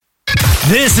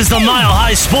This is the Mile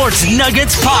High Sports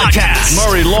Nuggets podcast.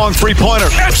 Murray, long three-pointer.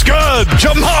 It's good.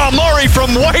 Jamal Murray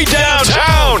from way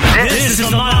downtown. This is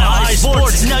the Mile High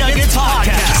Sports Nuggets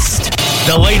podcast.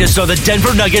 The latest on the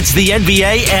Denver Nuggets, the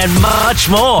NBA, and much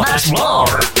more.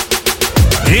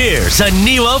 Here's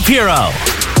Aniello, Piro.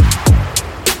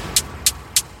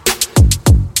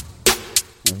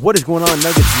 What is going on,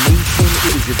 Nuggets Nation?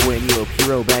 It is your boy Aniello,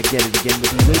 Piro, back at it again with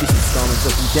the latest installments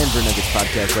of the Denver Nuggets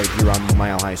podcast right here on the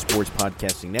Mile High Sports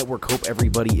Podcasting Network. Hope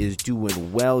everybody is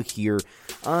doing well here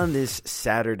on this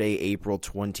Saturday, April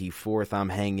 24th. I'm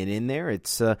hanging in there.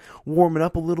 It's warming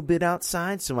up a little bit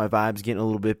outside, so my vibe's getting a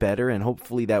little bit better, and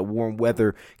hopefully that warm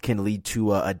weather can lead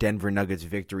to a Denver Nuggets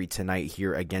victory tonight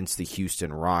here against the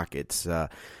Houston Rockets.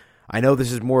 I know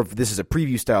this is a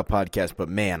preview style podcast, but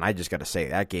man, I just got to say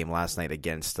that game last night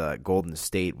against Golden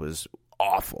State was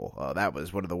awful. That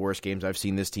was one of the worst games I've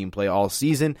seen this team play all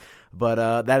season.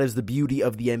 But that is the beauty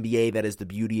of the NBA. That is the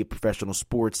beauty of professional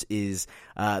sports is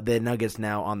the Nuggets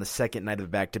now on the second night of the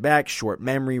back-to-back. Short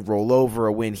memory, roll over,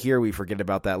 a win here. We forget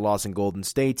about that loss in Golden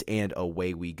State, and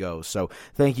away we go. So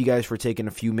thank you guys for taking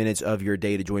a few minutes of your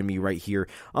day to join me right here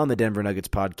on the Denver Nuggets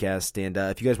podcast. And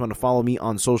if you guys want to follow me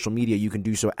on social media, you can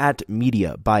do so at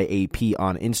Media by AP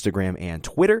on Instagram and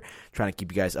Twitter. Trying to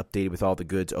keep you guys updated with all the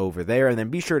goods over there. And then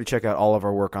be sure to check out all of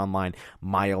our work online,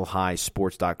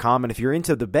 milehighsports.com. And if you're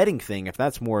into the betting thing, if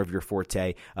that's more of your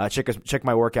forte, check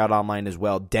my workout online as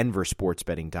well,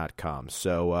 denversportsbetting.com.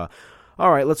 So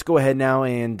all right, let's go ahead now,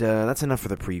 and that's enough for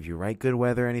the preview, right? Good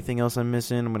weather. Anything else I'm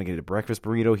missing? I'm going to get a breakfast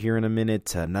burrito here in a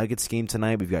minute. Nuggets game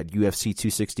tonight. We've got UFC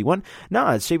 261.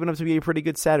 It's shaping up to be a pretty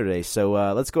good Saturday. So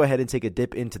let's go ahead and take a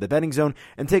dip into the betting zone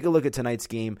and take a look at tonight's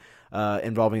game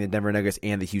involving the Denver Nuggets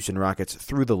and the Houston Rockets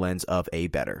through the lens of a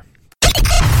bettor.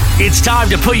 It's time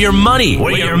to put your money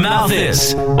where your mouth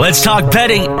is. Let's talk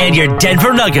betting and your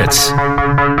Denver Nuggets.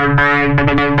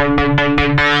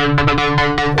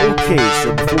 Okay,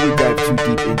 so before we dive too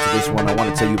deep into this one, I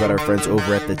want to tell you about our friends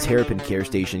over at the Terrapin Care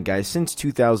Station. Guys, since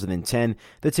 2010,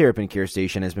 the Terrapin Care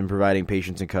Station has been providing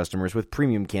patients and customers with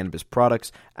premium cannabis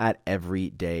products at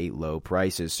everyday low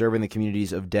prices. Serving the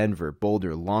communities of Denver,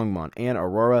 Boulder, Longmont, and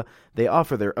Aurora, they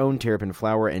offer their own terrapin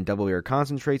flower and double air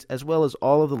concentrates, as well as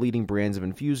all of the leading brands of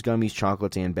infused gummies,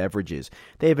 chocolates, and beverages.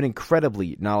 They have an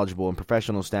incredibly knowledgeable and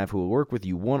professional staff who will work with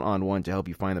you one-on-one to help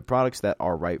you find the products that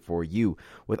are right for you.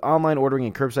 With online ordering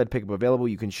and curbside pickup available,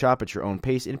 you can shop at your own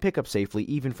pace and pick up safely,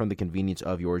 even from the convenience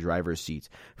of your driver's seat.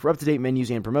 For up-to-date menus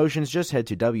and promotions, just head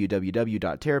to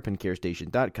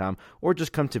www.terrapincarestation.com or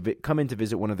just come in to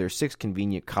visit one of their 6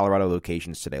 convenient Colorado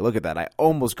locations today. Look at that. I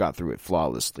almost got through it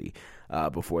flawlessly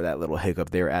before that little hiccup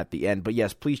there at the end. But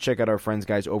yes, please check out our friends,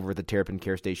 guys, over at the Terrapin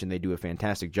Care Station. They do a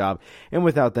fantastic job, and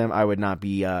without them, I would not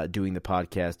be doing the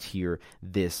podcast here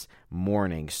this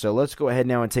morning. So let's go ahead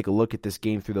now and take a look at this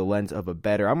game through the lens of a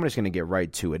bettor. I'm just going to get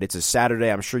right to it. It's a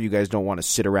Saturday. I'm sure you guys don't want to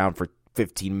sit around for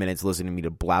 15 minutes listening to me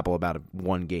to blabble about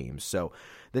one game. So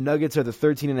the Nuggets are the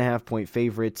 13.5-point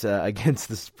favorites against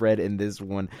the spread in this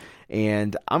one.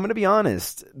 And I'm going to be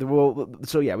honest. We've got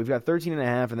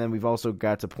 13.5, and then we've also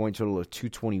got a point total of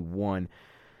 221.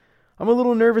 I'm a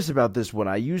little nervous about this one.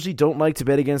 I usually don't like to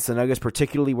bet against the Nuggets,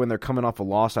 particularly when they're coming off a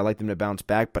loss. I like them to bounce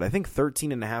back, but I think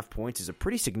 13.5 points is a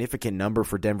pretty significant number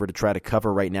for Denver to try to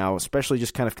cover right now, especially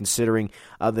just kind of considering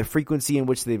the frequency in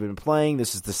which they've been playing.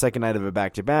 This is the second night of a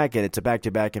back-to-back, and it's a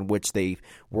back-to-back in which they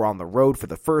were on the road for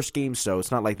the first game, so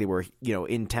it's not like they were,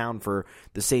 in town for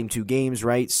the same 2 games,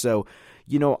 right? So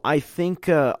I think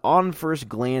on first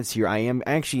glance here, I am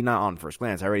actually not on first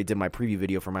glance. I already did my preview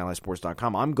video for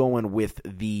milehighsports.com. I'm going with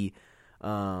the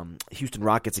Houston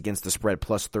Rockets against the spread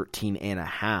plus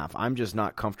 13.5. I'm just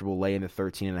not comfortable laying the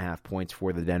 13.5 points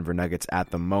for the Denver Nuggets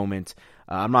at the moment.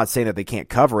 I'm not saying that they can't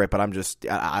cover it, but I'm just,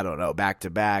 I don't know,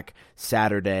 back-to-back,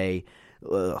 Saturday.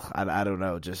 I don't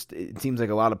know. Just it seems like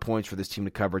a lot of points for this team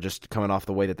to cover just coming off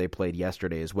the way that they played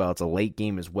yesterday as well. It's a late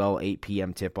game as well, 8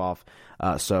 p.m. tip-off.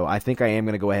 So I think I am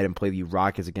going to go ahead and play the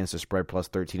Rockets against the spread plus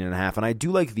 13.5. And I do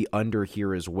like the under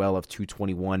here as well of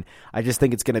 221. I just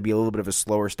think it's going to be a little bit of a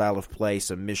slower style of play,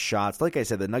 some missed shots. Like I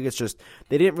said, the Nuggets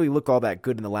they didn't really look all that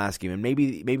good in the last game. And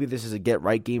maybe this is a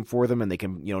get-right game for them and they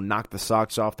can, knock the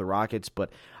socks off the Rockets.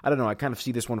 But I don't know. I kind of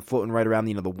see this one floating right around,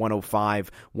 the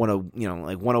 105,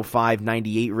 105,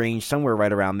 98 range, somewhere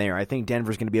right around there. I think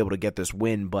Denver's going to be able to get this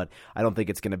win, but I don't think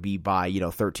it's going to be by,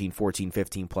 13, 14,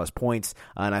 15 plus points.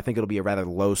 And I think it'll be a rather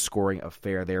low-scoring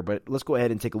affair there. But let's go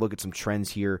ahead and take a look at some trends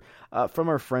here from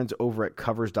our friends over at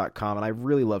Covers.com, and I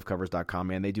really love Covers.com,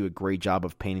 man. They do a great job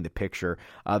of painting the picture.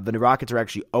 The Rockets are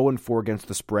actually 0-4 against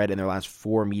the spread in their last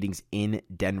 4 meetings in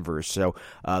Denver, so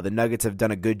the Nuggets have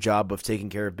done a good job of taking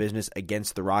care of business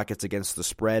against the Rockets, against the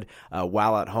spread,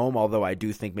 while at home, although I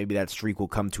do think maybe that streak will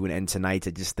come to an end tonight.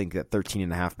 I just think that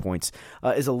 13.5 points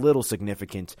is a little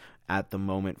significant at the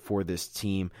moment for this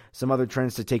team. Some other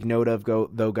trends to take note of,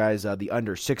 though, guys. The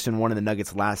under 6-1 in the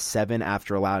Nuggets' last 7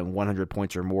 after allowing 100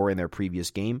 points or more in their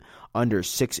previous game. Under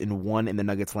 6-1 in the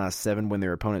Nuggets' last 7 when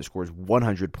their opponent scores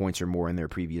 100 points or more in their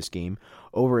previous game.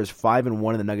 Over is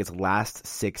 5-1 in the Nuggets' last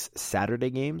 6 Saturday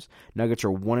games. Nuggets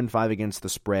are 1-5 against the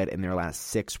spread in their last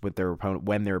 6 with their opponent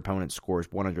when their opponent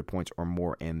scores 100 points or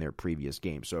more in their previous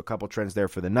game. So a couple trends there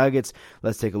for the Nuggets.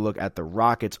 Let's take a look at the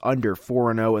Rockets. Under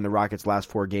 4-0 in the Rockets' last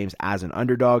 4 games as an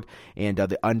underdog, and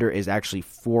the under is actually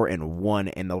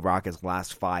 4-1 in the Rockets'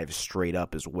 last 5 straight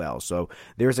up as well. So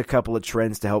there's a couple of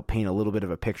trends to help paint a little bit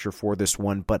of a picture for this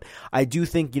one. But I do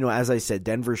think, as I said,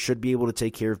 Denver should be able to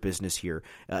take care of business here.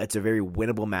 It's a very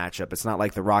winnable matchup. It's not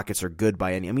like the Rockets are good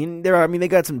by any. They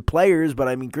got some players, but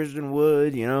Christian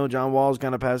Wood, John Wall's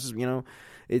kind of passes.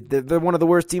 They're one of the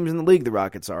worst teams in the league. The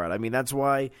Rockets are. That's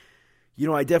why.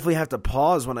 I definitely have to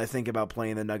pause when I think about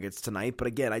playing the Nuggets tonight. But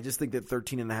again, I just think that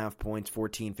 13.5 points,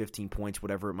 14, 15 points,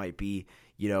 whatever it might be,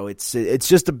 it's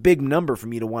just a big number for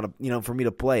me to want to, for me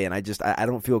to play. And I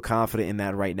don't feel confident in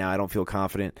that right now. I don't feel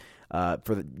confident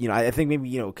I think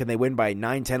maybe, can they win by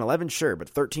 9, 10, 11? Sure. But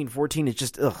 13, 14,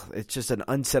 it's just an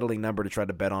unsettling number to try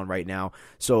to bet on right now.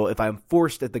 So if I'm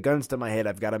forced at the guns to my head,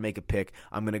 I've got to make a pick.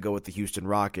 I'm going to go with the Houston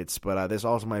Rockets. But this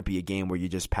also might be a game where you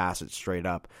just pass it straight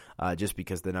up, just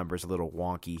because the number's a little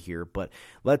wonky here. But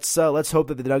let's hope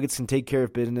that the Nuggets can take care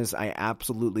of business. I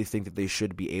absolutely think that they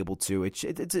should be able to.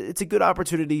 It's a good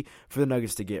opportunity for the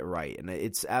Nuggets to get right. And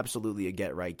it's absolutely a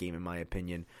get right game in my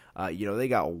opinion. They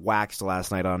got waxed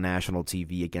last night on national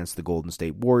TV against the Golden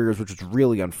State Warriors, which was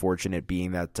really unfortunate,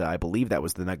 being that I believe that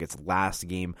was the Nuggets' last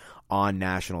game on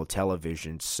national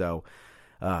television. So,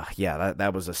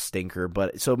 that was a stinker.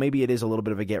 But so maybe it is a little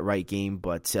bit of a get-right game,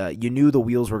 but you knew the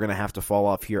wheels were going to have to fall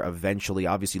off here eventually.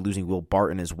 Obviously, losing Will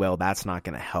Barton as well, that's not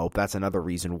going to help. That's another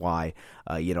reason why,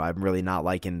 I'm really not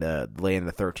liking laying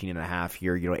the 13.5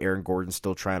 here. Aaron Gordon's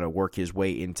still trying to work his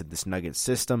way into this Nuggets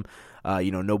system.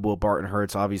 No Will Barton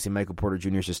hurts. Obviously, Michael Porter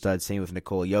Jr. is a stud. Same with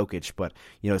Nikola Jokic, but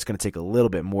it's going to take a little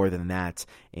bit more than that.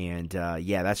 And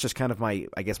that's just kind of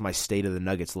my state of the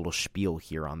Nuggets little spiel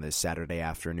here on this Saturday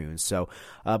afternoon. So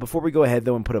before we go ahead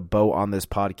though and put a bow on this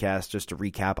podcast, just to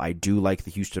recap, I do like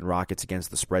the Houston Rockets against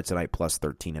the spread tonight plus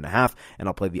 13.5, and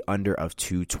I'll play the under of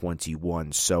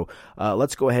 221. So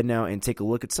let's go ahead now and take a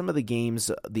look at some of the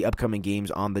games, the upcoming games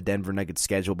on the Denver Nuggets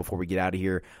schedule before we get out of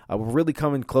here. We're really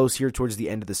coming close here towards the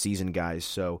end of the season, guys.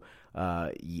 So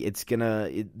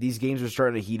these games are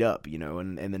starting to heat up,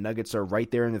 and the Nuggets are right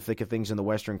there in the thick of things in the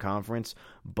Western Conference,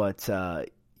 but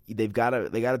they've got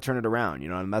to turn it around,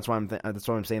 and that's why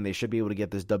I'm saying they should be able to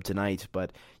get this dub tonight.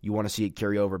 But you want to see it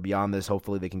carry over beyond this.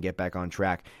 Hopefully they can get back on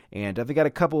track, and they got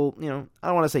a couple, I don't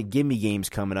want to say gimme games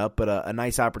coming up, but a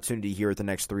nice opportunity here at the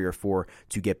next 3 or 4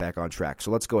 to get back on track. So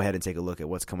let's go ahead and take a look at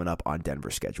what's coming up on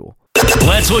Denver's schedule.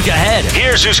 Let's look ahead.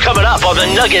 Here's who's coming up on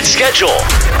the Nuggets schedule.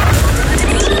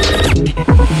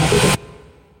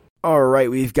 All right,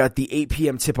 we've got the 8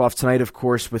 p.m. tip-off tonight, of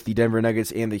course, with the Denver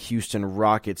Nuggets and the Houston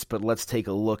Rockets, but let's take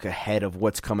a look ahead of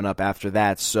what's coming up after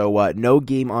that. So no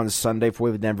game on Sunday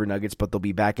for the Denver Nuggets, but they'll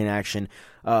be back in action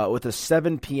with a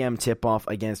 7 p.m. tip-off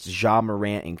against Ja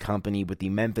Morant and company, with the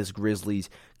Memphis Grizzlies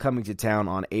coming to town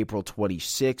on April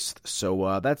 26th.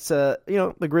 So that's,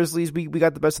 the Grizzlies, we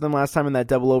got the best of them last time in that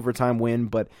double overtime win,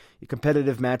 but a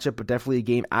competitive matchup, but definitely a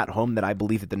game at home that I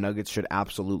believe that the Nuggets should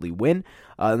absolutely win.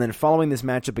 And then following this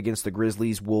matchup against the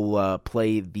Grizzlies, we'll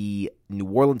play the New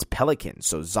Orleans Pelicans.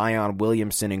 So Zion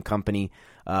Williamson and company,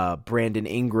 Brandon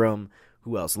Ingram,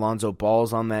 who else? Lonzo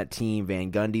Ball's on that team.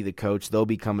 Van Gundy, the coach, they'll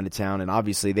be coming to town. And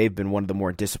obviously, they've been one of the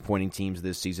more disappointing teams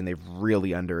this season. They've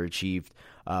really underachieved.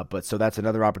 But so that's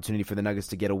another opportunity for the Nuggets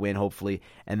to get a win, hopefully.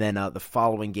 And then the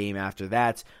following game after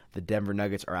that, the Denver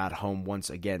Nuggets are at home once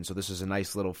again. So this is a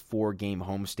nice little 4-game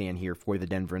homestand here for the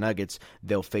Denver Nuggets.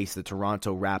 They'll face the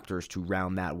Toronto Raptors to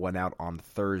round that one out on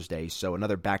Thursday. So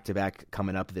another back-to-back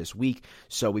coming up this week.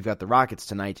 So we've got the Rockets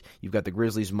tonight. You've got the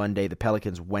Grizzlies Monday, the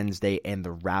Pelicans Wednesday, and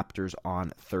the Raptors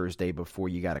on Thursday before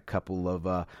you got a couple of,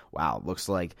 looks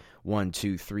like 1,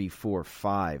 2, 3, 4,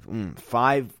 5.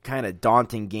 5 kind of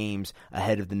daunting games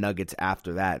ahead of the Nuggets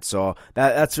after that. So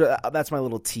that's my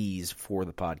little tease for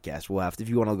the podcast. We'll have to, if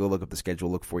you want to go look up the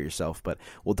schedule, look for yourself, but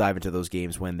we'll dive into those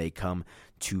games when they come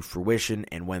to fruition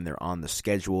and when they're on the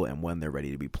schedule and when they're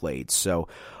ready to be played. So,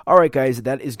 all right, guys,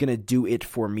 that is going to do it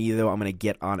for me, though. I'm going to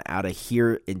get on out of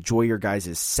here. Enjoy your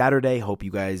guys' Saturday. Hope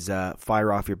you guys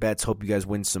fire off your bets. Hope you guys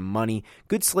win some money.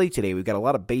 Good slate today. We've got a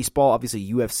lot of baseball, obviously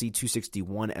UFC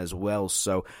 261 as well.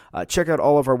 So check out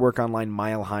all of our work online,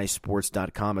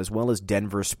 milehighsports.com, as well as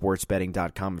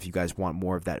denversportsbetting.com if you guys want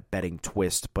more of that betting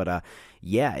twist. But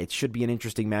yeah, it should be an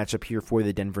interesting matchup here for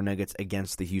the Denver Nuggets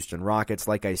against the Houston Rockets.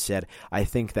 Like I said, I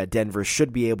think that Denver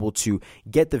should be able to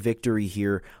get the victory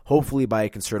here, hopefully by a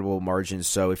considerable margin.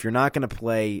 So if you're not going to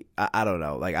play, I don't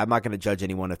know, like I'm not going to judge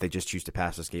anyone if they just choose to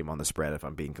pass this game on the spread, if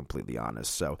I'm being completely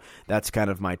honest. So that's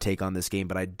kind of my take on this game,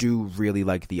 but I do really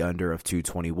like the under of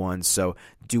 221. So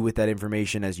do with that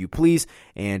information as you please,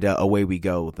 and away we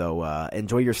go. Though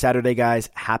enjoy your Saturday, guys.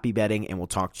 Happy betting, and we'll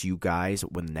talk to you guys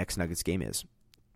when the next Nuggets game is.